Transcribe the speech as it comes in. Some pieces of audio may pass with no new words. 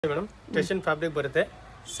Madam tension fabric ಬರುತ್ತೆ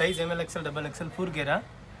size M L XL double XL full ಗೆರಾ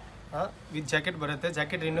with jacket ಬರುತ್ತೆ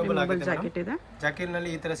jacket renewable ಆಗುತ್ತೆ jacket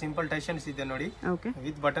ನಲ್ಲಿ ಈ ತರ ಸಿಂಪಲ್ ಟೆಷನ್ಸ್ ಇದೆ ನೋಡಿ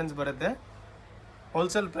ವಿತ್ ಬಟನ್ಸ್ ಬರುತ್ತೆ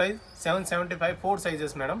wholesale price 775 4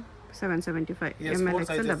 sizes madam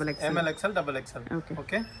 775 M L XL double XL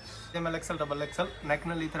okay M L XL double XL neck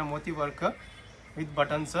ನಲ್ಲಿ ಈ ತರ Moti work with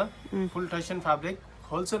buttons full tension fabric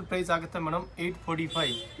wholesale price ಆಗುತ್ತೆ madam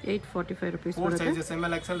 845 rupees 4 sizes M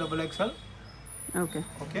L XL double XL okay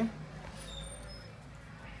okay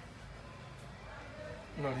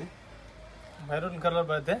ನೋಡಿ maroon colour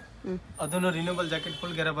ಬರುತ್ತೆ ಅದನ್ನು renewable jacket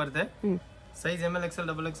full ಗೆರೆ ಬರುತ್ತೆ size M L XL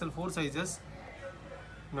double XL 4 sizes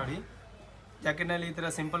ನೋಡಿ ಜಾಕೆಟ್ ನಲ್ಲಿ ಈ ತರ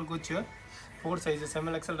ಸಿಂಪಲ್ ಕುಚ್ 4 sizes M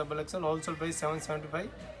L XL double XL wholesale price 775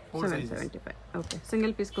 4 sizes okay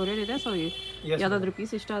single piece courier ಇದೆ ಸೊ ಯಾವ್ದಾದ್ರು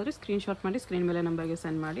ಪೀಸ್ ಇಷ್ಟ ಆದ್ರೆ ಸ್ಕ್ರೀನ್ ಶಾಟ್ ಮಾಡಿ ಸ್ಕ್ರೀನ್ ಮೇಲೆ ನಂಬರ್ಗೆ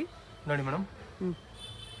ಸೆಂಡ್ ಮಾಡಿ ನೋಡಿ madam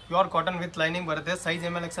pure cotton with lining ಬರುತ್ತೆ size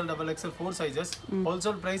M L XL double XL 4 sizes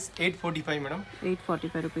wholesale price 845 madam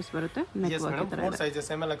 845 rupees ಬರುತ್ತೆ yes madam 4 sizes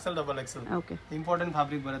M L XL double XL okay important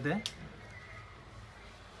fabric ಬರುತ್ತೆ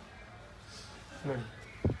ನೋಡಿ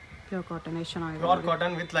pure cotton ಎಷ್ಟು ಚೆನ್ನಾಗಿದೆ ಪ್ಯೂರ್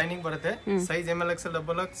ಕಾಟನ್ ವಿತ್ ಲೈನಿಂಗ್ ಬರುತ್ತೆ size M L XL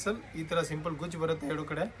double XL ಈ ತರ simple ಗುಚ್ ಬರುತ್ತೆ ಎರಡು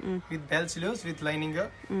ಕಡೆ with bell sleeves with lining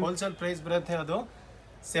wholesale price ಬರುತ್ತೆ ಅದು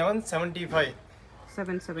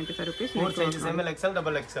 775 rupees 4 sizes M L XL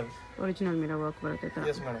double XL original mirror work ಬರುತ್ತೆ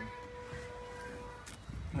yes ಮೇಡಮ್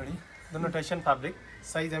ನೋಡಿ ಇದನ್ನು tension fabric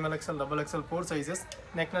size M L XL double XL 4 sizes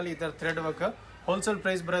neck ನಲ್ಲಿ ಇದರ ಥ್ರೆಡ್ ವರ್ಕ್ ಹೋಲ್ಸೇಲ್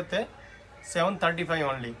ಪ್ರೈಸ್ ಬರುತ್ತೆ 735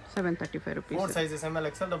 only 735 rupees 4 sizes M L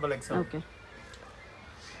XL double XL okay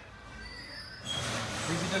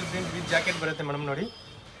digital print with jacket ಬರುತ್ತೆ madam ನೋಡಿ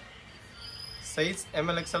size M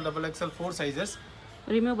L XL double XL 4 sizes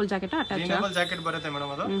removable jacket removable jacket ಬರುತ್ತೆ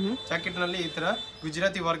madam ಅದು jacket ನಲ್ಲಿ ಈ ತರ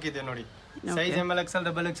Gujarati work ಇದೆ ನೋಡಿ size M L XL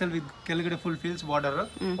double XL with ಕೆಳಗಡೆ full feels border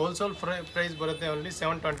wholesale price ಬರುತ್ತೆ only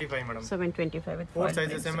 725 madam 725 with 4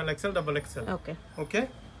 sizes M L XL double XL okay okay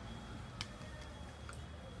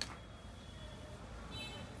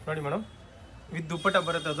ನೋಡಿ ಮೇಡಮ್ ವಿತ್ ದುಪ್ಪಟ್ಟ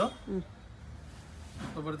ಬರುತ್ತೆ ಅದು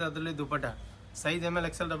ಬರುತ್ತೆ ಅದರಲ್ಲಿ ದುಪ್ಪಟ್ಟ size M L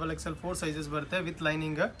XL double XL 4 sizes ಬರುತ್ತೆ with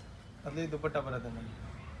lining ಅದರಲ್ಲಿ ದುಪ್ಪಟ್ಟ ಬರುತ್ತೆ ನೋಡಿ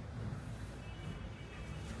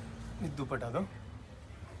ವಿತ್ ದುಪ್ಪಟ್ಟ ಅದು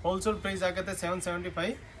ಹೋಲ್ಸೇಲ್ ಪ್ರೈಸ್ ಆಗುತ್ತೆ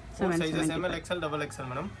 775 4 sizes M L XL double XL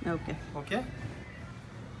madam okay okay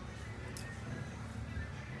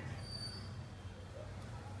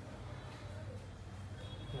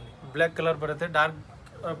black colour ಬರುತ್ತೆ dark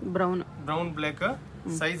brown black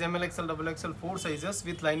size M L XL double XL 4 sizes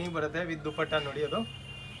with lining ಬರುತ್ತೆ with ದುಪ್ಪಟ್ಟ ನೋಡಿ ಅದು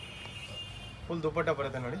ಫುಲ್ ದುಪ್ಪಟ್ಟ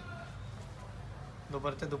ಬರುತ್ತೆ ನೋಡಿ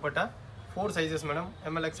ದುಪ್ಪಟ್ಟ 4 sizes madam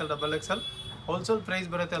M L XL double XL wholesale price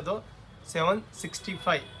ಬರುತ್ತೆ ಅದು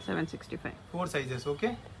 765 4 sizes okay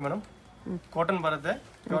madam cotton ಬರುತ್ತೆ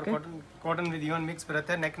cotton with even mix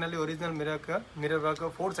ಬರುತ್ತೆ neck ನಲ್ಲಿ original mirror work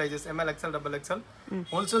 4 sizes M L XL double XL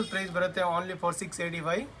wholesale price ಬರುತ್ತೆ only for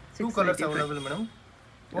 685 2 colours available madam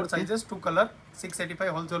 4 sizes 2 colour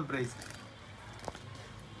 685 wholesale price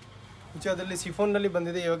ಅದರಲ್ಲಿ chiffon ನಲ್ಲಿ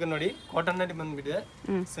ಬಂದಿದೆ ಇವಾಗ ನೋಡಿ ಕಾಟನ್ ನಲ್ಲಿ ಬಂದ್ಬಿಟ್ಟಿದೆ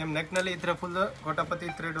ಸೇಮ್ ನೆಕ್ ನಲ್ಲಿ ಈ ತರ full ಕೋಟಪತಿ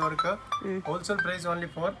thread work wholesale price only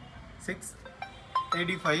for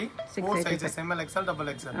 685 4 sizes M L XL double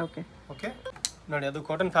XL okay ನೋಡಿ ಅದು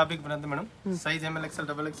ಕಾಟನ್ ಫ್ಯಾಬ್ರಿಕ್ ಬರುತ್ತೆ madam size M L XL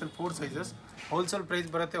double XL 4 sizes wholesale price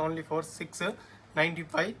ಬರುತ್ತೆ only for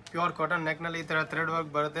 695 pure cotton neck ನಲ್ಲಿ ಈ ತರ thread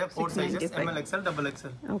work ಬರುತ್ತೆ 4 sizes M L XL double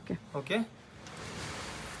XL okay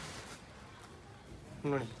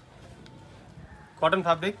ನೋಡಿ cotton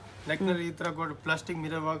fabric neck ನಲ್ಲಿ ಈ ತರ plastic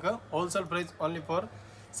mirror work wholesale price only for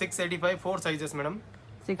 685 4 sizes madam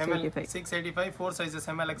 685 4 sizes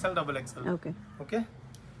M L XL double XL okay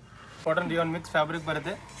cotton rayon mix fabric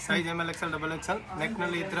ಬರುತ್ತೆ size M L XL double XL neck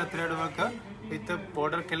ನಲ್ಲಿ ಈ ತರ thread work with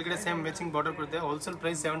border ಕೆಳಗಡೆ same matching border ಬರುತ್ತೆ wholesale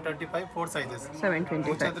price 725 4 sizes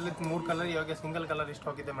 725 ಅದರಲ್ಲಿ 3 colour ಇವಾಗ single colour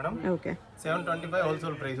stock ಇದೆ madam 725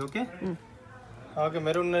 wholesale price okay ಹಾಗೆ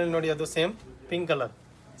ಮೆರೂನ್ ನಲ್ಲಿ ನೋಡಿ ಅದು ಸೇಮ್ ಪಿಂಕ್ ಕಲರ್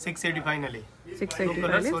 685 ನಲ್ಲಿ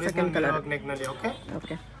 685 ಸೆಕೆಂಡ್ ಕಲರ್ ನೆಕ್ ನಲ್ಲಿ ಓಕೆ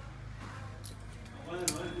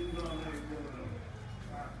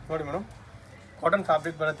ನೋಡಿ ಮೇಡಮ್ ಕಾಟನ್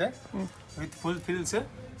ಫ್ಯಾಬ್ರಿಕ್ ಬರುತ್ತೆ with full fills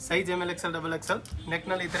size M L XL double XL neck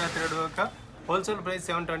ನಲ್ಲಿ ಈ ತರ thread work wholesale price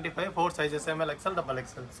 725 4 sizes M L XL double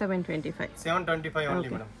XL 725 only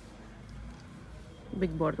madam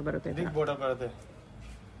big border ಬರುತ್ತೆ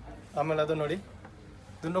ಆಮೇಲೆ ಅದು ನೋಡಿ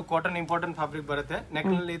ಇದನ್ನು ಕಾಟನ್ ಇಂಪಾರ್ಟೆಂಟ್ ಫ್ಯಾಬ್ರಿಕ್ ಬರುತ್ತೆ ನೆಕ್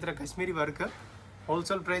ನಲ್ಲಿ ಈ ತರ ಕಾಶ್ಮೀರಿ ವರ್ಕ್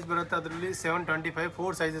ಹೋಲ್ಸೇಲ್ ಪ್ರೈಸ್ ಬರುತ್ತೆ ಅದರಲ್ಲಿ 725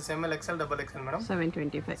 4 sizes M L XL double XL madam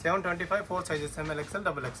 725 4 sizes M L XL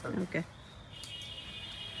double XL okay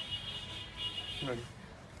ನೋಡಿ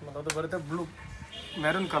ಅದು ಬರುತ್ತೆ blue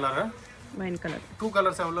maroon colour wine colour 2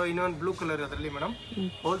 colours ಅವಲ್ಲ ಇನ್ನೊಂದು ಬ್ಲೂ ಕಲರ್ ಅದರಲ್ಲಿ ಮೇಡಮ್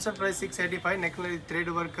ಹೋಲ್ಸೇಲ್ ಪ್ರೈಸ್ 685 ನೆಕ್ ನಲ್ಲಿ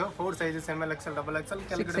thread work 4 sizes M L XL double XL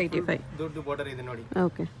ಕೆಳಗಡೆ ದೊಡ್ಡ border ಇದೆ ನೋಡಿ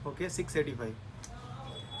ಓಕೆ 685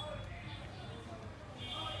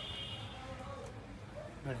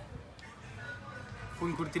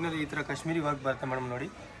 ಫುಲ್ ಕುರ್ತಿನಲ್ಲಿ ಈ ಥರ ಕಾಶ್ಮೀರಿ ವರ್ಕ್ ಬರುತ್ತೆ ಮೇಡಮ್ ನೋಡಿ.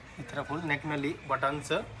 ಈ ಥರ full ನೆಕ್ನಲ್ಲಿ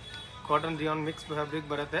buttons cotton rayon mix fabric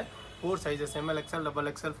ಬರುತ್ತೆ. 4 sizes ML XL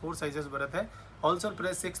XXL 4 sizes ಬರುತ್ತೆ. Wholesale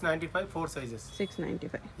price 695 4 sizes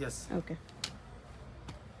 695. Yes okay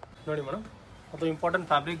ನೋಡಿ ಮೇಡಮ್, ಅದು ಇಂಪಾರ್ಟೆಂಟ್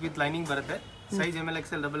ಫ್ಯಾಬ್ರಿಕ್ ವಿತ್ ಲೈನಿಂಗ್ ಬರುತ್ತೆ. Size ML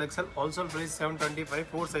XL XXL wholesale price 725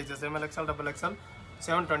 4 sizes ML XL XXL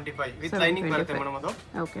 725 with lining ಬರುತ್ತೆ madam ಅದು.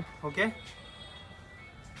 Okay okay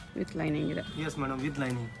with lining ಇದೆ. Yes madam with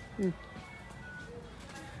lining.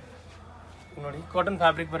 ನೋಡಿ cotton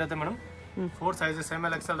fabric ಬರುತ್ತೆ madam. 4 sizes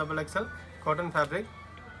ML XL XXL cotton fabric.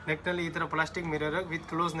 ನೆಕ್ನಲ್ಲಿ ಈ ಥರ plastic mirror with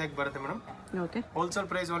close neck ಬರುತ್ತೆ madam. Okay wholesale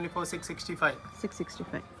price only for 665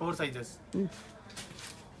 4 sizes.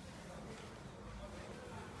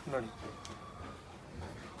 ನೋಡಿ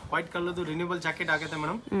white ಕಲರ್ದು renewable jacket ಆಗುತ್ತೆ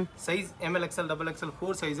madam. Size ML XL XXL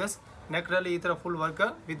 4 sizes. ನೆಕ್ರಲ್ಲಿ ಈ ಥರ full work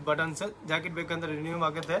with buttons. Jacket ಬೇಕಂದ್ರೆ renew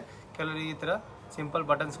ಆಗುತ್ತೆ. ಕೆಲವರಿಗೆ ಈ ಥರ ಸಿಂಪಲ್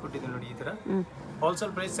ಬಟನ್ಸ್ ಕೊಟ್ಟಿದ್ದೀನಿ ನೋಡಿ ಈ ಥರ.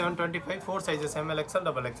 Wholesale price 725 4 sizes ML XL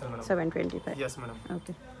XXL madam. 725. Yes madam.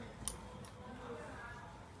 Okay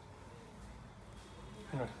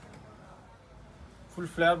ನೋಡಿ ಫುಲ್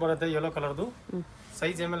ಫ್ಲೇವರ್ ಬರುತ್ತೆ ಯೆಲ್ಲೋ ಕಲರ್ದು.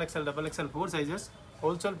 Size ML XL XXL 4 sizes.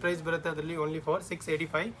 Wholesale price ಬರುತ್ತೆ ಅದರಲ್ಲಿ only for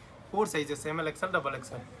 685 4 sizes ML XL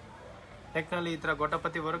XXL. ನೆಕ್ನಲ್ಲಿ ಈ ಥರ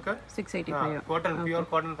gota patti work 685 cotton pure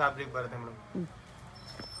cotton fabric ಬರುತ್ತೆ madam.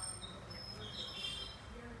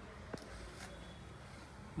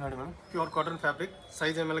 ನೋಡಿ madam pure cotton fabric.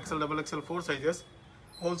 Size ML XL XXL 4 sizes.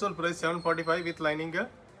 Wholesale price 745 with lining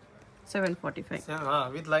 745.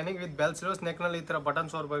 With lining with bell sleeves. ನೆಕ್ನಲ್ಲಿ ಈ ಥರ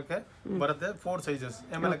buttons work ಬರುತ್ತೆ. 4 sizes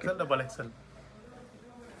ML XL XXL.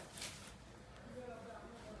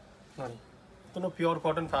 ನೋಡಿ ಇದು pure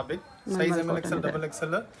cotton fabric. Size ML XL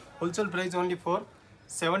XXL. Wholesale price only for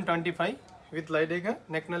 725 with lining.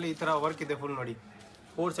 ನೆಕ್ನಲ್ಲಿ ಈ ಥರ work ಇದೆ full ನೋಡಿ.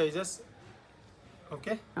 4 sizes.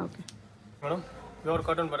 Okay okay madam pure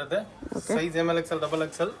cotton ಬರುತ್ತೆ. Size ML XL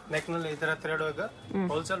XXL. ನೆಕ್ನಲ್ಲಿ ಈ ಥರ thread work.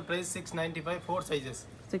 Wholesale price 695 4 sizes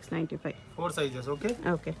 695 4 sizes. Okay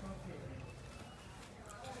okay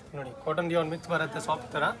ನೋಡಿ cotton rayon mix ಬರುತ್ತೆ soft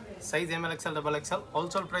ಥರ. Size ML XL XXL.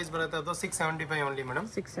 Wholesale price ಬರುತ್ತೆ ಅದು 675 only madam.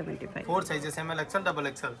 675 4 sizes ML XL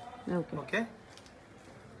XXL. Okay okay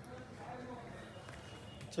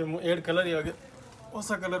 7 colour ಇವಾಗ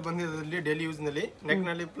ಹೊಸ colour ಬಂದಿರೋದ್ರಲ್ಲಿ daily ಯೂಸ್ನಲ್ಲಿ.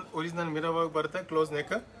 ನೆಕ್ನಲ್ಲಿ original mirror work ಬರುತ್ತೆ close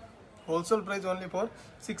neck. Wholesale price only for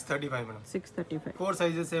 635 madam. 635 4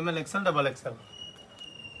 sizes ML XL XXL.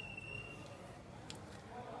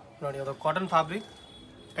 ನೋಡಿ ಅದು cotton fabric.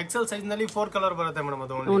 XL size ನಲ್ಲಿ 4 colour ಬರುತ್ತೆ madam.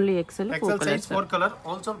 ಅದು only XL size 4 colour.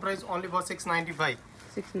 Wholesale price only for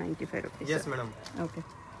 695 rupees. Yes madam. Okay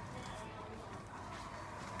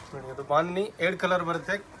ನೋಡಿ ಅದು bandhani 7 colour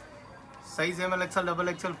ಬರುತ್ತೆ. Size ML XL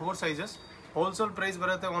XXL 4 sizes. Wholesale price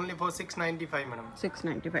ಬರುತ್ತೆ only for 695 madam.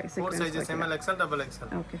 695 4 sizes ML XL XXL.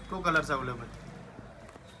 Okay 2 colours available.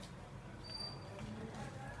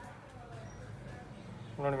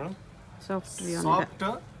 ನೋಡಿ madam soft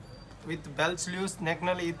with bell sleeves.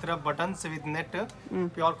 ನೆಕ್ನಲ್ಲಿ ಈ ಥರ buttons with net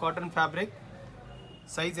pure cotton fabric.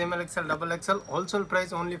 Size ML XL XXL. Wholesale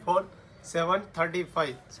price only for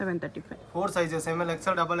 735 4 sizes ML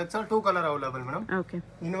XL XXL. 2 colour available madam. Okay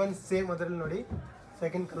ಇನ್ನೊಂದು same ಅದರಲ್ಲಿ ನೋಡಿ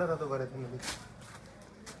second colour ಅದು ಬರುತ್ತೆ ನೋಡಿ.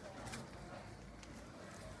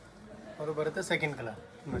 ಅದು ಬರುತ್ತೆ ಸೆಕೆಂಡ್ ಕಲರ್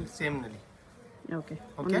ನೋಡಿ ಸೇಮ್ ನಲ್ಲಿ. ಓಕೆ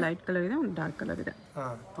ಒಂದು ಲೈಟ್ ಕಲರ್ ಇದೆ, ಒಂದು ಡಾರ್ಕ್ ಕಲರ್ ಇದೆ.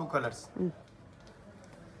 2 ಕಲರ್ಸ್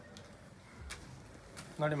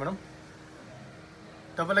ನೋಡಿ ಮೇಡಮ್.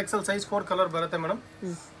 XXL ಸೈಜ್ 4 ಕಲರ್ ಬರುತ್ತೆ ಮೇಡಮ್.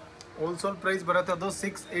 ಹೋಲ್ಸೇಲ್ ಪ್ರೈಸ್ ಬರುತ್ತೆ ಅದು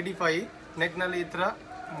 685. ನೆಕ್ನಲ್ಲಿ ಈ ಥರ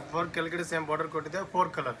ವರ್ಕ್ ಕೆಳಗಡೆ ಸೇಮ್ ಬಾರ್ಡರ್ ಕೊಟ್ಟಿದೆ. 4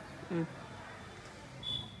 ಕಲರ್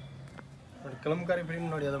ನೋಡಿ. ಕಲಂಕಾರಿ ಪ್ರಿಂಟ್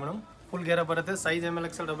ನೋಡಿ ಅದು ಮೇಡಮ್. ಫುಲ್ ಗೇರ ಬರುತ್ತೆ. Size ML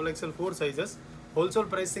XL XXL 4 sizes. Wholesale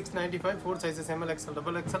price 695 4 sizes ML XL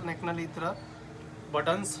XXL. ನೆಕ್ನಲ್ಲಿ ಈ ಥರ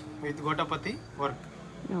buttons with gota patti work.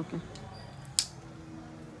 Okay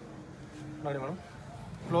ನೋಡಿ ಮೇಡಮ್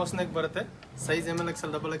ಕ್ಲೋಸ್ ನೆಕ್ ಬರುತ್ತೆ. Size ML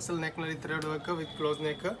XL XXL. ನೆಕ್ನಲ್ಲಿ thread work with close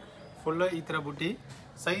neck full ಈ ಥರ ಬುಟ್ಟಿ.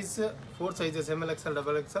 Size 4 sizes ML XL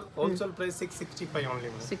XXL. Wholesale price 665 only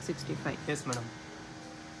madam. 665 yes madam.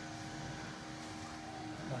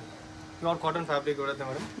 Pure cotton fabric ಬರುತ್ತೆ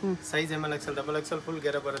madam. Size ML XL XXL full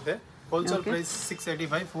ಗೆರೆ ಬರುತ್ತೆ. Wholesale price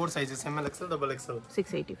 685 4 sizes ML XL XXL.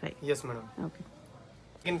 685 yes madam. Okay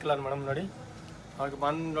skin colour madam ನೋಡಿ. ಅವಾಗ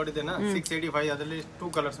ಬಂದು ನೋಡಿದ್ದೇನಾ 685. ಅದರಲ್ಲಿ 2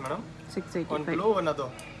 colours madam. 685 ಒಂದು blue ಒಂದು ಅದು.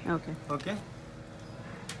 Okay okay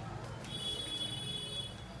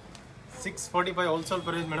 645 wholesale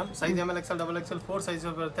price madam. Size ML XL XXL 4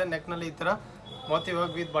 sizes ಬರುತ್ತೆ. ನೆಕ್ನಲ್ಲಿ ಈ ಥರ Moti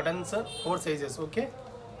work with buttons 4 sizes. Okay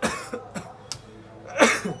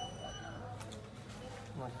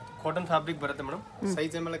cotton fabric ಬರುತ್ತೆ madam.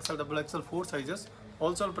 Size ML XL XXL 4 sizes.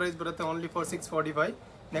 Wholesale price ಬರುತ್ತೆ ಓನ್ಲಿ ಫಾರ್ 645.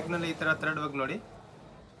 ನೆಕ್ನಲ್ಲಿ ಈ ಥರ ಥ್ರೆಡ್ ವರ್ಕ್ ನೋಡಿ.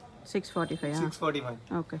 645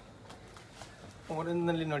 645 ಓಕೆ ಆರೆಂಜ್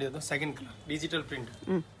ನಲ್ಲಿ ನೋಡಿ ಅದು second colour digital print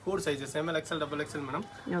 4 sizes ML XL double XL madam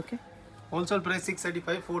okay wholesale price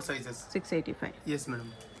 685 4 sizes 685 yes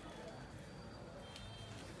madam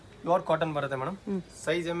pure cotton ಬರುತ್ತೆ madam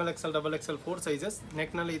size ML XL double XL 4 sizes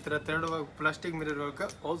neck ನಲ್ಲಿ ಈ ತರ third plastic mirror work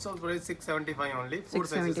wholesale price 675 only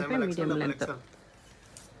 4 sizes ML XL double XL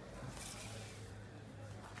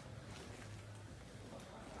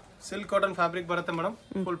silk cotton fabric ಬರುತ್ತೆ madam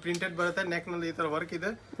full printed ಬರುತ್ತೆ neck ನಲ್ಲಿ ಈ ತರ work ಇದೆ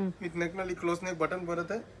ವಿತ್ ನೆಕ್ ನಲ್ಲಿ ಕ್ಲೋಸ್ ನೆಕ್ ಬಟನ್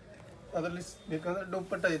ಬರುತ್ತೆ ಅದರಲ್ಲಿ ಬೇಕಂದ್ರೆ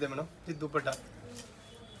ದುಪ್ಪಟ್ಟ ಇದೆ ಮೇಡಮ್ ಇದು ದುಪ್ಪಟ್ಟ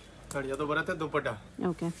ನೋಡಿ ಅದು ಬರುತ್ತೆ ದುಪ್ಪಟ್ಟ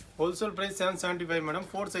okay wholesale price 775 madam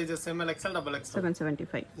 4 sizes ML XL double XL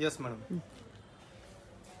 775 yes madam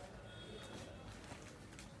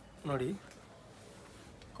ನೋಡಿ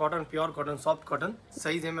cotton pure cotton soft cotton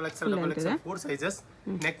size ML XL double XL 4 sizes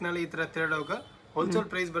neck ನಲ್ಲಿ ಈ ತರ ಥ್ರೆಡ್ ಹೋಗ ಹೋಲ್ಸೇಲ್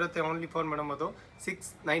ಪ್ರೈಸ್ ಬರುತ್ತೆ ಓನ್ಲಿ ಫಾರ್ ಮೇಡಮ್ ಅದು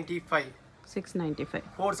 695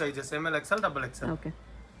 4 sizes ML XL double XL okay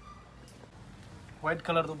white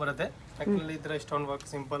colour ಬರುತ್ತೆ neck ನಲ್ಲಿ ಈ ತರ stone work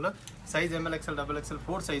simple size ML XL double XL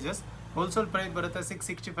 4 sizes wholesale price ಬರುತ್ತೆ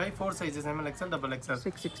 665 4 sizes ML XL double XL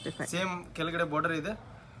 665 same ಕೆಳಗಡೆ border ಇದೆ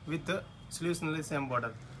with sleeves ನಲ್ಲಿ same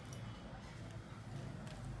border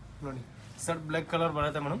ನೋಡಿ sir black colour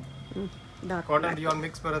ಬರುತ್ತೆ ಮೇಡಮ್ ಕಾಟನ್ ರಿಯಾನ್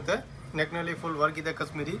ಮಿಕ್ಸ್ ಬರುತ್ತೆ ನೆಕ್ ನಲ್ಲಿ ಫುಲ್ ವರ್ಕ್ ಇದೆ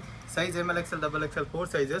Kashmiri size ML XL double XL 4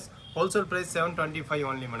 sizes wholesale price 725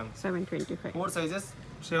 only madam 725 4 sizes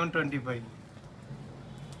 725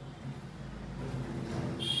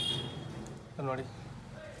 ನೋಡಿ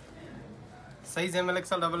size ML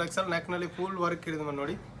XL double XL neck ನಲ್ಲಿ full work ಇದೆ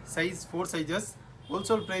ನೋಡಿ size 4 sizes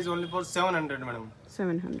wholesale price only for 700 madam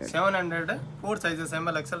 700 4 sizes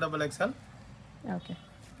ML XL double XL okay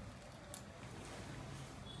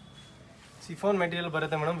chiffon material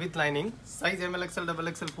ಬರುತ್ತೆ madam with lining size ML XL double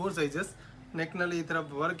XL 4 sizes neck ನಲ್ಲಿ ಈ ತರ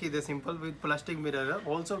work ಇದೆ simple with plastic mirror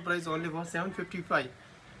wholesale price only for 755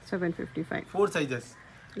 4 sizes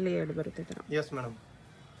layered ಬರುತ್ತೆ ತರ yes madam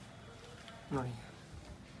ನೋಡಿ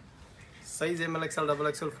size ML XL double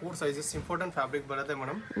XL 4 sizes important fabric ಬರುತ್ತೆ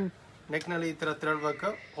madam neck ನಲ್ಲಿ ಈ ತರ thread work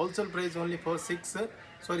wholesale price only for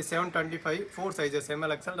 725 4 sizes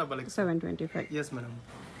ML XL double XL 725 yes madam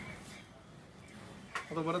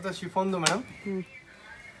ಅದು ಬರುತ್ತೆ ಶಿಫಾನ್ದು madam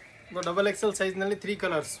double XL size ನಲ್ಲಿ 3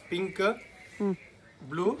 colours pink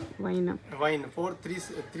blue wine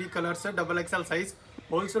 3 colours double XL size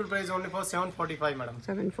wholesale price only for 745 madam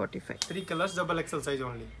 745 3 colours double XL size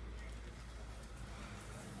only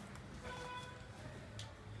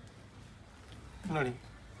ನೋಡಿ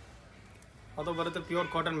ಅದು ಬರುತ್ತೆ pure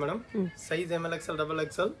cotton madam size ML XL double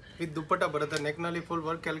XL with ದುಪ್ಪಟ್ಟ ಬರುತ್ತೆ neck ನಲ್ಲಿ full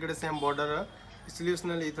work ಕೆಳಗಡೆ same border sleeves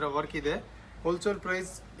ನಲ್ಲಿ ಈ ತರ work ಇದೆ wholesale price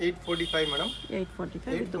 845 madam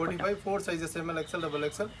 845 4 sizes ML XL double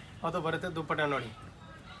XL ಅದು ಬರುತ್ತೆ ದುಪ್ಪಟ್ಟ ನೋಡಿ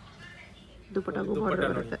ದುಪ್ಪಟ್ಟ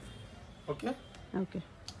ಬರುತ್ತೆ ಓಕೆ ಓಕೆ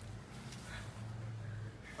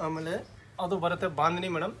ಆಮೇಲೆ ಅದು ಬರುತ್ತೆ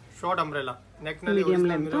bandhani madam short umbrella neck ನಲ್ಲಿ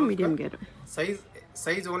medium gear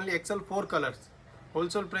size only XL 4 colours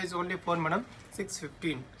wholesale price only for madam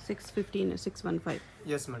 615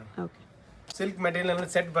 yes madam okay silk material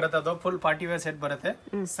ನಲ್ಲಿ ಸೆಟ್ ಬರುತ್ತೆ ಅದು ಫುಲ್ ಪಾರ್ಟಿ ವೇರ್ ಸೆಟ್ ಬರುತ್ತೆ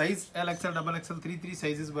size L XL double XL 3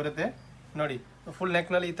 sizes ಬರುತ್ತೆ ನೋಡಿ full neck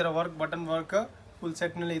ನಲ್ಲಿ ಈ ತರ work button work full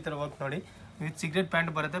set ನಲ್ಲಿ ಈ ತರ ವರ್ಕ್ ನೋಡಿ ವಿತ್ ಸಿಗರೇಟ್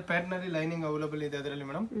ಪ್ಯಾಂಟ್ ಬರುತ್ತೆ ಪ್ಯಾಂಟ್ ನಲ್ಲಿ ಲೈನಿಂಗ್ ಅವೈಲೇಬಲ್ ಇದೆ ಅದರಲ್ಲಿ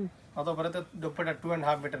ಮೇಡಮ್ ಅದು ಬರುತ್ತೆ ದುಪ್ಪಟ್ಟ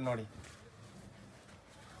 2.5 ಮೀಟರ್ ನೋಡಿ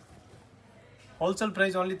wholesale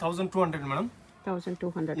price only 1200 madam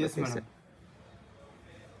 1200 yes madam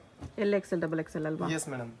L XL double XL ಅಲ್ವಾ ಎಸ್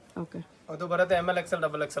ಮೇಡಮ್ ಓಕೆ ಅದು ಬರುತ್ತೆ ML XL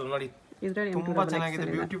ಡಬಲ್ XL ನೋಡಿ ಇದರಲ್ಲಿ ತುಂಬಾ ಚೆನ್ನಾಗಿದೆ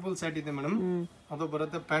ಬ್ಯೂಟಿಫುಲ್ ಸೆಟ್ ಇದೆ ಮೇಡಮ್ ಅದು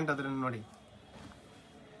ಬರುತ್ತೆ ಪ್ಯಾಂಟ್ ಅದರಲ್ಲಿ ನೋಡಿ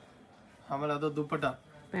ಆಮೇಲೆ ಅದು ದುಪ್ಪಟ್ಟ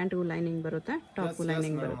ಪ್ಯಾಂಟ್ ಗೂ ಲೈನಿಂಗ್ ಬರುತ್ತೆ ಟಾಪ್ ಗೂ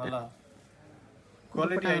ಲೈನಿಂಗ್ ಬರುತ್ತೆ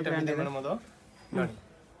ಕ್ವಾಲಿಟಿ ಐಟಮ್ ಇದೆ ಮೇಡಮ್ ಅದು ನೋಡಿ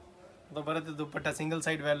ಅದು ಬರುತ್ತೆ ದುಪ್ಪಟ್ಟ single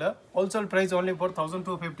side well wholesale price only for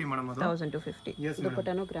 1250 madam ಅದು 1250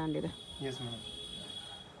 ದುಪ್ಪಟ್ಟನು ಗ್ರ್ಯಾಂಡ್ ಇದೆ ಎಸ್ ಮೇಡಮ್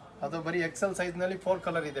ಅದು ಬರಿ XL ಸೈಜ್ ನಲ್ಲಿ 4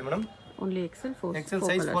 ಕಲರ್ ಇದೆ madam only XL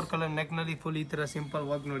size 4 colour neck ನಲ್ಲಿ ಫುಲ್ ಈ ತರ ಸಿಂಪಲ್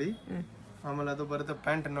ವರ್ಕ್ ನೋಡಿ ಆಮೇಲೆ ಅದು ಬರುತ್ತೆ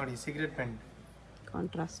ಪ್ಯಾಂಟ್ ನೋಡಿ ಸಿಗರೇಟ್ ಪ್ಯಾಂಟ್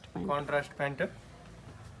ಕಾಂಟ್ರಾಸ್ಟ್ ಪ್ಯಾಂಟ್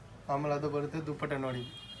ಆಮೇಲೆ ಅದು ಬರುತ್ತೆ ದುಪ್ಪಟ್ಟ ನೋಡಿ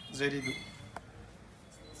ಜರಿದು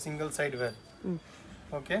single side wear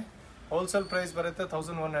okay wholesale price ಬರುತ್ತೆ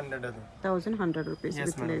 1100 ಅದು 1100 ರೂಪೀಸ್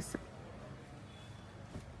ವಿತ್ ಲೇಸ್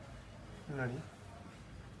ನೋಡಿ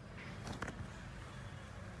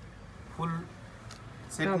ಫುಲ್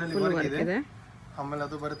ಸೆಟ್ ನಲ್ಲಿ ವರ್ಕ್ ಇದೆ ಆಮೇಲೆ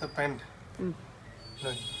ಅದು ಬರುತ್ತೆ ಪ್ಯಾಂಟ್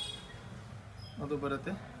ನೋಡಿ ಅದು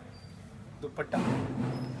ಬರುತ್ತೆ ದುಪ್ಪಟ್ಟ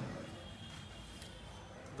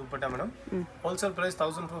madam wholesale price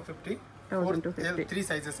 1250 3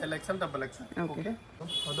 sizes L XL double XL okay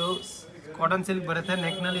ಅದು ಕಾಟನ್ ಸಿಲ್ಕ್ ಬರುತ್ತೆ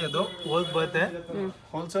ನೆಕ್ ನಲ್ಲಿ ಅದು ವರ್ಕ್ ಬರುತ್ತೆ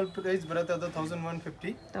ಹೋಲ್ಸೇಲ್ ಪ್ರೈಸ್ ಬರುತ್ತೆ ಅದು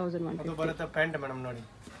 1150 ಅದು ಬರುತ್ತೆ ಪ್ಯಾಂಟ್ ಮೇಡಮ್ ನೋಡಿ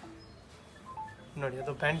ನೋಡಿ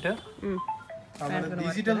ಅದು ಪ್ಯಾಂಟ್. ಹ್ಞೂ ಆಮೇಲೆ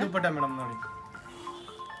ಡಿಜಿಟಲ್ ದುಪ್ಪಟ್ಟ ಮೇಡಮ್ ನೋಡಿ,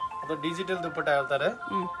 ಅದು ಡಿಜಿಟಲ್ ದುಪ್ಪಟ್ಟ ಹೇಳ್ತಾರೆ.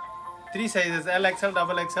 3 sizes L XL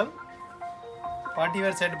XXL party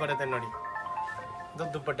wear set ಬರುತ್ತೆ ನೋಡಿ. ಅದು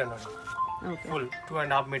ದುಪ್ಪಟ್ಟ ನೋಡಿ, okay. Full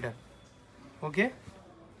 2.5 metre. Okay,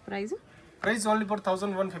 price only for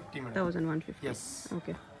 1150 madam. 1150. S.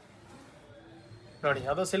 Okay ನೋಡಿ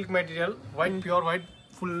ಅದು silk material, white, pure white,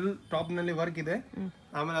 full ಟಾಪ್ನಲ್ಲಿ work ಇದೆ.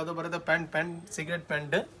 ಆಮೇಲೆ ಅದು ಬರುತ್ತೆ pant cigarette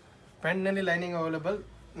ಪ್ಯಾಂಟ್ನಲ್ಲಿ lining available.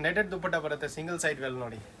 Netted ದುಪ್ಪಟ್ಟ ಬರುತ್ತೆ, ಸಿಂಗಲ್ ಸೈಡ್ ವೆಲ್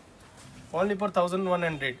ನೋಡಿ. Only for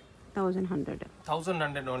 1100.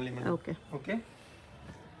 1100 only madam. Okay okay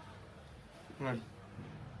ನೋಡಿ,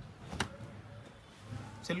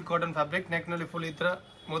 silk cotton fabric, ನೆಕ್ನಲ್ಲಿ full ಈ ಥರ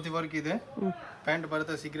ಮೋತಿ ವರ್ಕ್ ಇದೆ. ಪ್ಯಾಂಟ್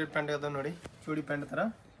ಬರುತ್ತೆ ಸಿಗರೆಟ್ ಪ್ಯಾಂಟ್, ಅದು ನೋಡಿ ಚೂಡಿ ಪ್ಯಾಂಟ್ ಥರ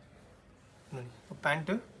ನೋಡಿ.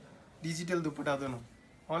 ಪ್ಯಾಂಟ್ ಡಿಜಿಟಲ್ ದುಪ್ಪಟ್ಟ ಅದು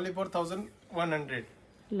ಓನ್ಲಿ ಫಾರ್ 1100.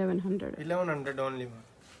 1100 ಓನ್ಲಿ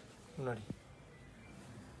ನೋಡಿ.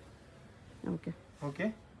 ಓಕೆ ಓಕೆ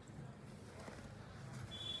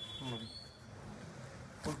ನೋಡಿ,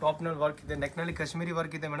 ಫುಲ್ ಟಾಪ್ನಲ್ಲಿ ವರ್ಕ್ ಇದೆ, ನೆಕ್ನಲ್ಲಿ ಕಾಶ್ಮೀರಿ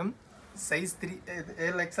ವರ್ಕ್ ಇದೆ madam. Size 3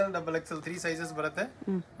 L XL XXL 3 sizes ಬರುತ್ತೆ.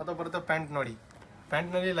 ಅದು ಬರುತ್ತೆ ಪ್ಯಾಂಟ್ ನೋಡಿ,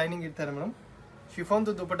 ಪ್ಯಾಂಟ್ನಲ್ಲಿ ಲೈನಿಂಗ್ ಇರ್ತಾರೆ ಮೇಡಮ್. ಶಿಫಾನ್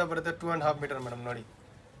ದುಪ್ಪಟ್ಟ ಬರುತ್ತೆ 2.5 ಮೀಟರ್ ಮೇಡಮ್ ನೋಡಿ.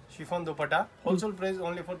 Chiffon dupatta wholesale price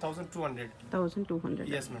only for 1200.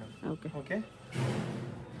 Yes madam. Okay okay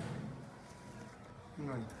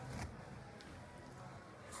ನೋಡಿ,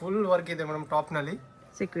 ಫುಲ್ ವರ್ಕ್ ಇದೆ ಮೇಡಮ್, ಟಾಪ್ನಲ್ಲಿ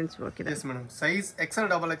ಸೀಕ್ವೆನ್ಸ್ ವರ್ಕ್ ಇದೆ. Yes madam. Size XL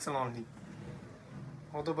XXL only.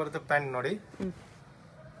 ಅದು ಬರುತ್ತೆ ಪ್ಯಾಂಟ್ ನೋಡಿ.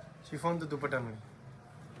 ಶಿಫಾನ್ ದುಪ್ಪಟ್ಟ ನೋಡಿ,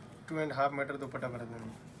 2.5 ಮೀಟರ್ ದುಪ್ಪಟ್ಟ ಬರುತ್ತೆ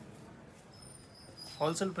ನೋಡಿ.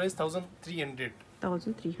 Wholesale price 1300.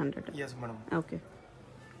 Yes madam. Okay.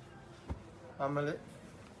 ಆಮೇಲೆ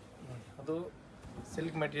ಅದು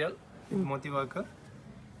ಸಿಲ್ಕ್ ಮೆಟೀರಿಯಲ್, ಮೋತಿ ವರ್ಕ್,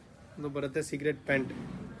 ಅದು ಬರುತ್ತೆ ಸಿಗರೆಟ್ ಪ್ಯಾಂಟ್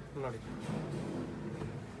ನೋಡಿ.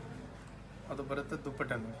 ಅದು ಬರುತ್ತೆ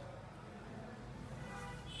ದುಪ್ಪಟ್ಟ ನೋಡಿ,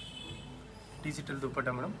 digital dupatta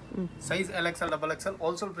madam. Size L XL XXL.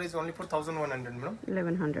 Wholesale price only for 1100 madam.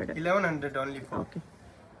 1100 only for. Okay.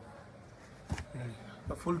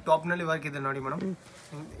 Full ಟಾಪ್ನಲ್ಲಿ work ಇದೆ ನೋಡಿ ಮೇಡಮ್.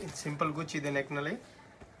 ಸಿಂಪಲ್ ಗುಚ್ ಇದೆ ನೆಕ್ನಲ್ಲಿ.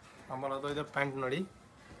 ಆಮೇಲೆ ಅದು ಇದೆ ಪ್ಯಾಂಟ್ ನೋಡಿ,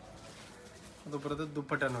 ಅದು ಬರುತ್ತೆ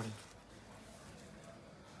ದುಪ್ಪಟ್ಟ ನೋಡಿ.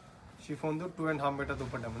 ಶಿಫಾನ್ದು 2.5 metre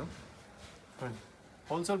dupatta madam.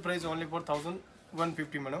 Wholesale price only for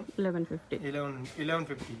 1150 madam.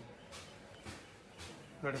 1150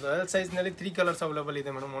 ನೋಡಿ. ಎಲ್ ಸೈಜ್ನಲ್ಲಿ 3 ಕಲರ್ಸ್ ಅವೈಲೇಬಲ್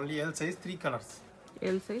ಇದೆ madam. Only L size 3 colours.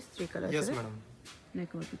 Yes madam.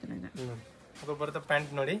 ಅದು ಬರುತ್ತೆ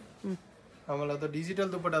ಪ್ಯಾಂಟ್ ನೋಡಿ. ಆಮೇಲೆ ಅದು ಡಿಜಿಟಲ್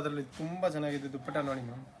ದುಪ್ಪಟ್ಟ, ಅದರಲ್ಲಿ ತುಂಬ ಚೆನ್ನಾಗಿದೆ ದುಪ್ಪಟ್ಟ ನೋಡಿ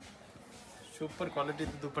ಮೇಡಮ್. ಸೂಪರ್ ಕ್ವಾಲಿಟಿ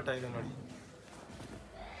ದುಪ್ಪಟ್ಟ ಇದೆ ನೋಡಿ.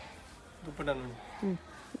 ದುಪ್ಪಟ್ಟ ನೋಡಿ,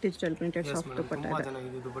 ಡಿಜಿಟಲ್ ಪ್ರಿಂಟೆಡ್ ಸಾಫ್ಟ್ ದುಪ್ಪಟ್ಟ, ತುಂಬ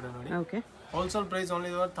ಚೆನ್ನಾಗಿದೆ ದುಪ್ಪಟ್ಟ ನೋಡಿ. ಓಕೆ. Wholesale price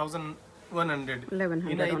only 1100.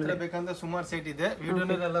 ಇನ್ನು ಈ ಥರ ಬೇಕಂದ್ರೆ ಸುಮಾರು ಸೆಟ್ ಇದೆ,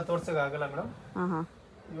 ವಿಡಿಯೋನೆಲ್ಲ ತೋರ್ಸೋಕೆ ಆಗಲ್ಲ ಮೇಡಮ್.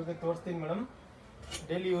 ಇವಾಗ ತೋರಿಸ್ತೀನಿ madam.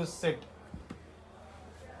 Daily use set,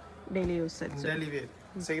 daily wear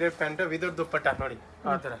cigarette pant without ದುಪ್ಪಟ್ಟ ನೋಡಿ.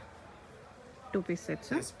 ಆ ಥರ 2 ಪೀಸ್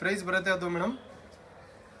ಸೆಟ್ಸ್. ಪ್ರೈಸ್ ಬರುತ್ತೆ ಅದು ಮೇಡಮ್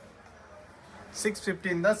 650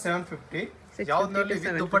 ಇಂದ 750. ಯಾವ್ದ್ರಲ್ಲಿ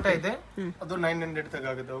ವಿತ್ ದುಪ್ಪಟ್ಟ ಇದೆ ಅದು 900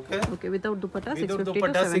 ತಗಾಗುತ್ತೆ. Okay, without dupatta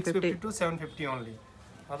 650 to 750 only.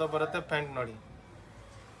 ಅದು ಬರುತ್ತೆ ಪ್ಯಾಂಟ್ ನೋಡಿ.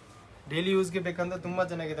 ಡೈಲಿ ಯೂಸ್ಗೆ ಬೇಕಂದ್ರೆ ತುಂಬ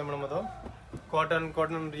ಚೆನ್ನಾಗಿದೆ ಮೇಡಮ್. ಅದು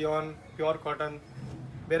ಕಾಟನ್ ರಿಯಾನ್, ಪ್ಯೂರ್ ಕಾಟನ್,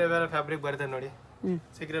 ಬೇರೆ ಬೇರೆ ಫ್ಯಾಬ್ರಿಕ್ ಬರುತ್ತೆ ನೋಡಿ.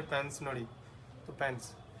 ಸಿಗರೆಟ್ ಪ್ಯಾಂಟ್ಸ್ ನೋಡಿ, ಪ್ಯಾಂಟ್ಸ್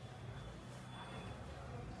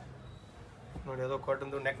ನೋಡಿ. ಅದು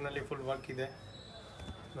ಕಾಟನ್ದು, ನೆಕ್ನಲ್ಲಿ ಫುಲ್ ವರ್ಕ್ ಇದೆ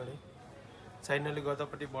ನೋಡಿ. ಸೈಡ್ನಲ್ಲಿ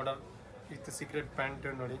ಗೋತಾಪಟ್ಟಿ ಬಾರ್ಡರ್ ವಿತ್ ಸಿಗರೆಟ್ ಪ್ಯಾಂಟ್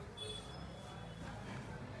ನೋಡಿ.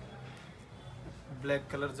 ಬ್ಲ್ಯಾಕ್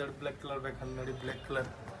ಕಲರ್, ಬ್ಲ್ಯಾಕ್ ಕಲರ್ ಬೇಕಂದ್ರೆ ನೋಡಿ, ಬ್ಲ್ಯಾಕ್ ಕಲರ್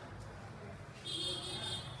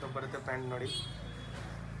ಬರುತ್ತೆ ಪ್ಯಾಂಟ್ ನೋಡಿ.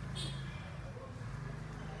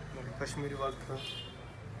 ನೋಡಿ ಕಾಶ್ಮೀರಿ ವರ್ಕ್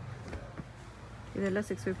ಇದೆಲ್ಲ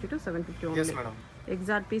 650 to 750 yes madam.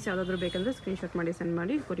 Exact piece ಯಾವ್ದಾದ್ರು ಬೇಕಂದ್ರೆ ಸ್ಕ್ರೀನ್ಶಾಟ್ ಮಾಡಿ ಸೆಂಡ್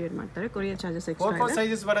ಮಾಡಿ ಕೊರಿಯರ್ ಮಾಡ್ತಾರೆ. ಕೊರಿಯರ್ ಚಾರ್ಜಸ್ ಎಕ್ಸ್ಟ್ರಾ 4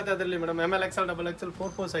 ಸೈಜಸ್ ಬರುತ್ತೆ ಅದರಲ್ಲಿ madam. ML XL XXL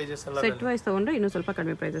 4 sizes ಎಲ್ಲ ಸೆಟ್ ವೈಸ್ ತಗೊಂಡ್ರೆ ಇನ್ನೂ ಸ್ವಲ್ಪ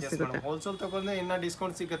ಕಡಿಮೆ ಪ್ರೈಸಸ್ ಸಿಗುತ್ತೆ. ಹೋಲ್ಸೇಲ್ ತಗೊಂಡ್ರೆ ಇನ್ನ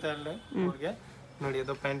ಡಿಸ್ಕೌಂಟ್ ಸಿಗುತ್ತೆ ಅಲ್ಲೇ ಅವ್ರಿಗೆ ನೋಡಿ.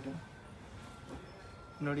 ಅದು ಪ್ಯಾಂಟ್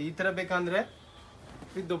ನೋಡಿ. ಈ ತರ ಬೇಕಂದ್ರೆ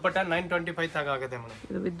ವಿತ್ ದುಪ್ಪಟ್ಟ 925 ತಗ ಆಗುತ್ತೆ ಮೇಡಮ್.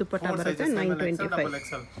 ಇದು ವಿತ್ ದುಪ್ಪಟ್ಟ ಬರುತ್ತೆ 925.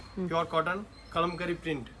 XL pure cotton Kalamkari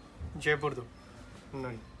print ಜೈಪುರ್ದು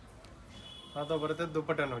ನೋಡಿ. ಅದು ಬರುತ್ತೆ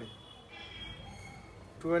ದುಪ್ಪಟ್ಟ ನೋಡಿ.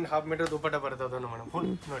 2.5 ಮೀಟರ್ ದುಪ್ಪಟ್ಟ ಬರುತ್ತೆ ಅದನ್ನು ಮೇಡಮ್ ಫುಲ್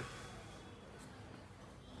ನೋಡಿ.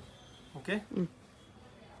 ಓಕೆ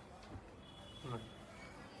ನೋಡಿ.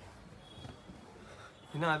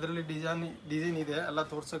 ಇನ್ನು ಅದರಲ್ಲಿ ಡಿಸೈನ್ ಇದೆ, ಎಲ್ಲ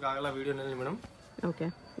ತೋರ್ಸೋಕೆ ಆಗಲ್ಲ ವಿಡಿಯೋನಲ್ಲಿ ಮೇಡಮ್. ಓಕೆ,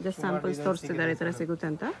 ಜಸ್ಟ್ ಸ್ಯಾಂಪಲ್ಸ್ ತೋರಿಸ್ತಿದ್ದಾರೆ ಈ ಥರ ಸಿಗುತ್ತೆ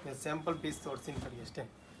ಅಂತ. ಸ್ಯಾಂಪಲ್ ಪೀಸ್ ತೋರಿಸ್ತೀನಿ ಸರಿ ಅಷ್ಟೇ.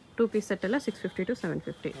 2 ಪೀಸ್ ಸೆಟ್ ಎಲ್ಲ 650 to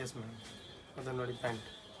 750. Yes madam. ಅದನ್ನು ನೋಡಿ ಪ್ಯಾಂಟ್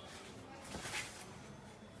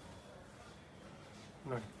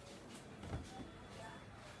ನೋಡಿ.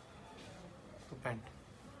 ಪ್ಯಾಂಟ್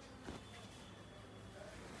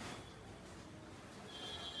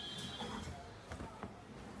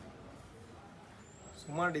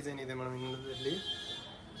ಸುಮಾರು ಡಿಸೈನ್ ಇದೆ ಮೇಡಮ್ ಇನ್ನೊಂದರಲ್ಲಿ.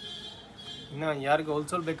 ಇನ್ನು ಯಾರಿಗೆ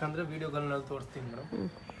ಹೋಲ್ಸೇಲ್ ಬೇಕಂದ್ರೆ ವಿಡಿಯೋ ಕಾಲ್ನಲ್ಲಿ ತೋರಿಸ್ತೀನಿ ಮೇಡಮ್.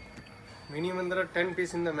 ಮಿನಿಮಮ್ ಅಂದ್ರೆ 10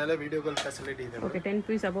 ಪೀಸಿಂದ ಮೇಲೆ ವಿಡಿಯೋ ಕಾಲ್ ಫೆಸಿಲಿಟಿ ಇದೆ. ಓಕೆ 10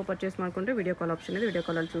 ಪೀಸ್ ಅಬೋ ಪರ್ಚೇಸ್ ಮಾಡ್ಕೊಂಡ್ರೆ ವಿಡಿಯೋ ಕಾಲ್ ಆಪ್ಷನ್ ಇದೆ, ವಿಡಿಯೋ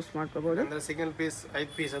ಕಾಲಲ್ಲಿ ಚೂಸ್ ಮಾಡ್ಕೋಬೋದು. ಅಂದರೆ ಸಿಂಗಲ್ ಪೀಸ್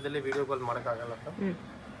 5 ಪೀಸ್ ಅದರಲ್ಲಿ ವಿಡಿಯೋ ಕಾಲ್ ಮಾಡೋಕ್ಕಾಗಲ್ಲ.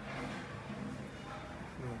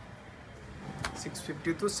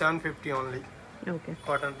 650 to 750 only. Okay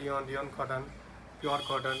cotton rayon cotton, pure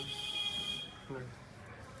cotton.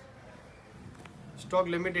 Stock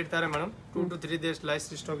limit ಇರ್ತಾರೆ ಮೇಡಮ್. 2 to 3 days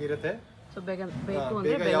ಲೈಸ್ಟ್ ಸ್ಟಾಕ್ ಇರುತ್ತೆ. ಸೊ ಬೇಕು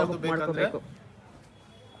ಅಂದರೆ ಬೇಗ ಬುಕ್ ಮಾಡ್ಕೋಬೇಕು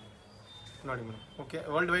ನೋಡಿ madam. Okay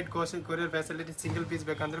world wide courier facility. Single piece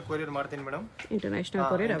ಬೇಕಂದ್ರೆ ಕೊರಿಯರ್ ಮಾಡ್ತೀನಿ madam. International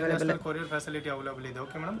courier available, courier facility available ಇದೆ.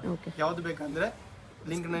 Okay madam. ಓಕೆ ಯಾವುದು ಬೇಕಂದ್ರೆ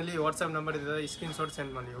ಲಿಂಕ್ನಲ್ಲಿ ವಾಟ್ಸಪ್ ನಂಬರ್ ಇದೆ, ಈ ಸ್ಕ್ರೀನ್ಶಾಟ್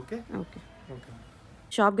ಸೆಂಡ್ ಮಾಡಿ. Okay okay okay.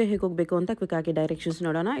 ಶಾಪ್ಗೆ ಹೇಗೆ ಹೋಗಬೇಕು ಅಂತ ಕ್ವಿಕ್ ಆಗಿ ಡೈರೆಕ್ಷನ್ಸ್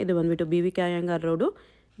ನೋಡೋಣ. ಇದು ಬಂದುಬಿಟ್ಟು BVK Iyengar road.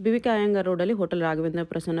 BVK Iyengar ರೋಡಲ್ಲಿ ಹೋಟೆಲ್ ರಾಘವೇಂದ್ರ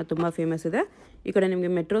ಪ್ರಸನ್ನ ತುಂಬ ಫೇಮಸ್ ಇದೆ. ಈ ಕಡೆ ನಿಮಗೆ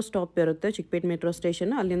ಮೆಟ್ರೋ ಸ್ಟಾಪ್ ಇರುತ್ತೆ, ಚಿಕ್ಪೇಟ್ ಮೆಟ್ರೋ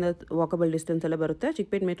ಸ್ಟೇಷನ್. ಅಲ್ಲಿಂದ ವಾಕಬಲ್ ಡಿಸ್ಟೆನ್ಸ್ ಎಲ್ಲ ಬರುತ್ತೆ.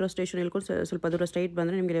 ಚಿಕ್ಪೇಟ್ ಮೆಟ್ರೋ ಸ್ಟೇಷನ್ ಇಳ್ಕೊಂಡು ಸ್ವಲ್ಪ ದೂರ ಸ್ಟ್ರೈಟ್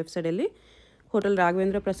ಬಂದರೆ ನಿಮಗೆ ಲೆಫ್ಟ್ ಸೈಡಲ್ಲಿ ಹೋಟೆಲ್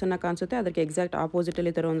ರಾಘವೇಂದ್ರ ಪ್ರಸನ್ನ ಕಾಣಿಸುತ್ತೆ. ಅದಕ್ಕೆ ಎಕ್ಸಾಕ್ಟ್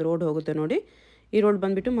ಆಪೋಸಿಟಲ್ಲಿ ಥರ ಒಂದು ರೋಡ್ ಹೋಗುತ್ತೆ ನೋಡಿ. ಈ ರೋಡ್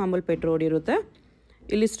ಬಂದುಬಿಟ್ಟು ಮಾಮೂಲ್ಪೇಟ್ ರೋಡ್ ಇರುತ್ತೆ.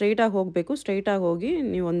 ಇಲ್ಲಿ ಸ್ಟ್ರೈಟಾಗಿ ಹೋಗಬೇಕು. ಸ್ಟ್ರೈಟಾಗಿ ಹೋಗಿ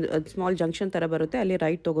ನೀವು ಒಂದು ಸ್ಮಾಲ್ ಜಂಕ್ಷನ್ ಥರ ಬರುತ್ತೆ, ಅಲ್ಲಿ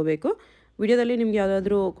ರೈಟ್ ತೊಗೋಬೇಕು. ವಿಡಿಯೋದಲ್ಲಿ ನಿಮ್ಗೆ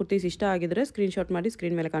ಯಾವುದಾದ್ರೂ ಕುರ್ತೀಸ್ ಇಷ್ಟ ಆಗಿದ್ರೆ ಸ್ಕ್ರೀನ್ಶಾಟ್ ಮಾಡಿ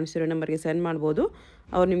ಸ್ಕ್ರೀನ್ ಮೇಲೆ ಕಾಣಿಸ್ತಿರೋ ನಂಬರ್ಗೆ ಸೆಂಡ್ ಮಾಡ್ಬೋದು.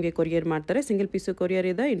 ಅವ್ರು ನಿಮಗೆ ಕೊರಿಯರ್ ಮಾಡ್ತಾರೆ. ಸಿಂಗಲ್ ಪೀಸು ಕೊರಿಯರ್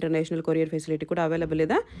ಇದೆ, ಇಂಟರ್ನ್ಯಾಷನಲ್ ಕೊರಿಯರ್ ಫೆಸಿಲಿಟಿ ಕೂಡ ಅವೈಲೇಬಲ್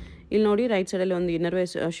ಇದೆ. ಇಲ್ಲಿ ನೋಡಿ ರೈಟ್ ಸೈಡಲ್ಲಿ ಒಂದು ಇನ್ನರ್ವೇರ್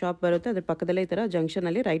ಶಾಪ್ ಬರುತ್ತೆ, ಅದ್ರ ಪಕ್ಕದಲ್ಲೇ ಈ ಥರ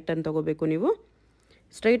ಜಂಕ್ಷನಲ್ಲಿ ರೈಟ್ ಟರ್ನ್ ತೊಗೋಬೇಕು. ನೀವು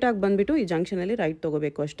ಸ್ಟ್ರೈಟಾಗಿ ಬಂದುಬಿಟ್ಟು ಈ ಜಂಕ್ಷನಲ್ಲಿ ರೈಟ್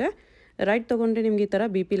ತೊಗೋಬೇಕು ಅಷ್ಟೇ. ರೈಟ್ ತೊಗೊಂಡ್ರೆ ನಿಮಗೆ ಈ ಥರ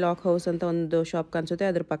BP ಲಾಕ್ ಹೌಸ್ ಅಂತ ಒಂದು ಶಾಪ್ ಕಾಣಿಸುತ್ತೆ.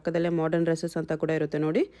 ಅದ್ರ ಪಕ್ಕದಲ್ಲೇ ಮಾಡರ್ನ್ ಡ್ರೆಸ್ಸಸ್ ಅಂತ ಕೂಡ ಇರುತ್ತೆ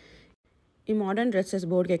ನೋಡಿ. ಈ ಮಾಡರ್ನ್ ಡ್ರೆಸ್ಸಸ್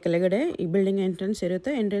ಬೋರ್ಡ್ಗೆ ಕೆಳಗಡೆ ಈ ಬಿಲ್ಡಿಂಗ್ ಎಂಟ್ರೆನ್ಸ್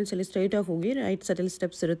ಇರುತ್ತೆ. ಎಂಟ್ರೆನ್ಸಲ್ಲಿ ಸ್ಟ್ರೈಟಾಗಿ ಹೋಗಿ ರೈಟ್ ಸೈಡಲ್ಲಿ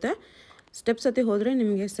ಸ್ಟೆಪ್ಸ್ ಇರುತ್ತೆ. ಸ್ಟೆಪ್ಸ್ ಹತ್ತಿ ಹೋದರೆ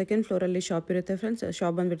ನಿಮಗೆ ಸೆಕೆಂಡ್ ಫ್ಲೋರಲ್ಲಿ ಶಾಪ್ ಇರುತ್ತೆ ಫ್ರೆಂಡ್ಸ್.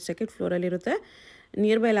 ಶಾಪ್ ಬಂದುಬಿಟ್ಟು ಸೆಕೆಂಡ್ ಫ್ಲೋರಲ್ಲಿ ಇರುತ್ತೆ.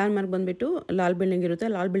 ನಿಯರ್ ಬೈ ಲ್ಯಾಂಡ್ ಮಾರ್ಕ್ ಬಂದುಬಿಟ್ಟು ಲಾಲ್ ಬಿಲ್ಡಿಂಗ್ ಇರುತ್ತೆ.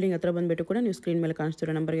 ಲಾಲ್ ಬಿಲ್ಡಿಂಗ್ ಹತ್ರ ಬಂದುಬಿಟ್ಟು ಕೂಡ ನೀವು ಸ್ಕ್ರೀನ್ ಮೇಲೆ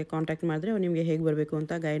ಕಾಣಿಸ್ತಿರೋ ನಂಬರ್ಗೆ ಕಾಂಟ್ಯಾಕ್ಟ್ ಮಾಡಿದ್ರೆ ಅವ್ರು ನಿಮಗೆ ಹೇಗೆ ಬರಬೇಕು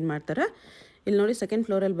ಅಂತ ಗೈಡ್ ಮಾಡ್ತಾರೆ. ಇಲ್ಲಿ ನೋಡಿ ಸೆಕೆಂಡ್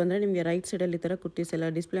ಫ್ಲೋರಲ್ಲಿ ಬಂದರೆ ನಿಮಗೆ ರೈಟ್ ಸೈಡಲ್ಲಿ ಈ ಥರ ಕುರ್ತೀಸ್ ಎಲ್ಲ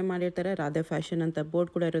ಡಿಸ್ಪ್ಲೇ ಮಾಡಿರ್ತಾರೆ. ರಾಧೆ ಫ್ಯಾಷನ್ ಅಂತ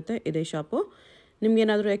ಬೋರ್ಡ್ ಕೂಡ ಇರುತ್ತೆ. ಇದೇ ಶಾಪು. ನಿಮ್ಗೆ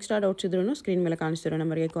ಏನಾದರೂ ಎಕ್ಸ್ಟ್ರಾ ಡೌಟ್ಸ್ ಇದ್ರೂ ಸ್ಕ್ರೀನ್ ಮೇಲೆ ಕಾಣಿಸ್ತಿರೋ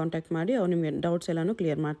ನಂಬರ್ಗೆ ಕಾಂಟ್ಯಾಕ್ಟ್ ಮಾಡಿ ಅವ್ರು ನಿಮಗೆ ಡೌಟ್ಸ್ ಎಲ್ಲನೂ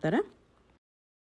ಕ್ಲಿಯರ್ ಮಾಡ್ತಾರೆ.